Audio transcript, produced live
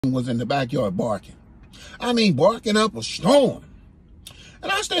was in the backyard barking. I mean, barking up a storm.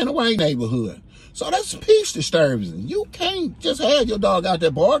 And I stay in the white neighborhood. So that's peace disturbance. You can't just have your dog out there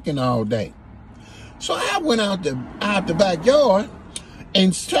barking all day. So I went out the backyard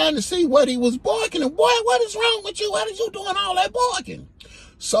and trying to see what he was barking. And boy, what is wrong with you? What are you doing all that barking?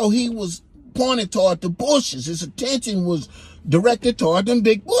 So he was pointed toward the bushes. His attention was directed toward them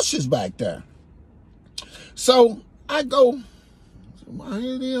big bushes back there. So I go, why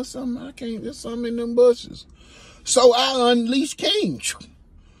is something? I can't, there's something in them bushes. So I unleashed King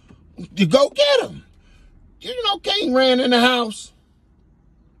to go get him. You know, King ran in the house.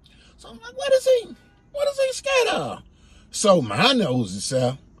 So I'm like, what is he scared of? So my nose is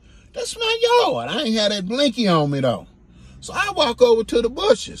out. That's my yard. I ain't had that blinky on me though. So I walk over to the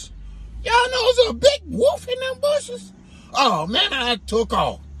bushes. Y'all know there's a big wolf in them bushes? Oh man, I took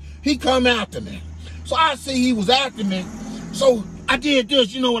off. He come after me. So I see he was after me. So I did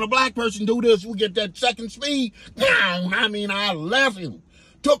this, you know, when a black person do this, we get that second speed. I mean, I left him,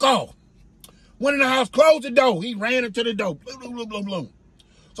 took off. Went in the house, closed the door. He ran into the door. Bloom, bloom, bloom, bloom, bloom.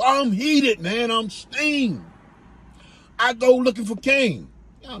 So I'm heated, man. I'm steamed. I go looking for King.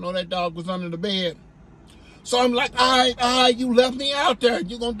 Y'all know that dog was under the bed. So I'm like, all right, you left me out there.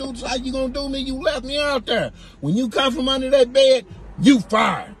 You gonna do this? How you gonna do me? You left me out there. When you come from under that bed, you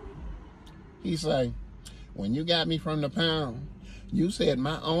fired. He say, when you got me from the pound, you said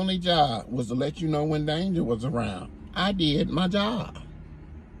my only job was to let you know when danger was around. I did my job.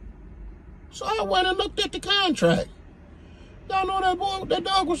 So I went and looked at the contract. Y'all know that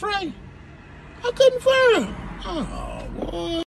dog was right. I couldn't fire him. Oh, boy.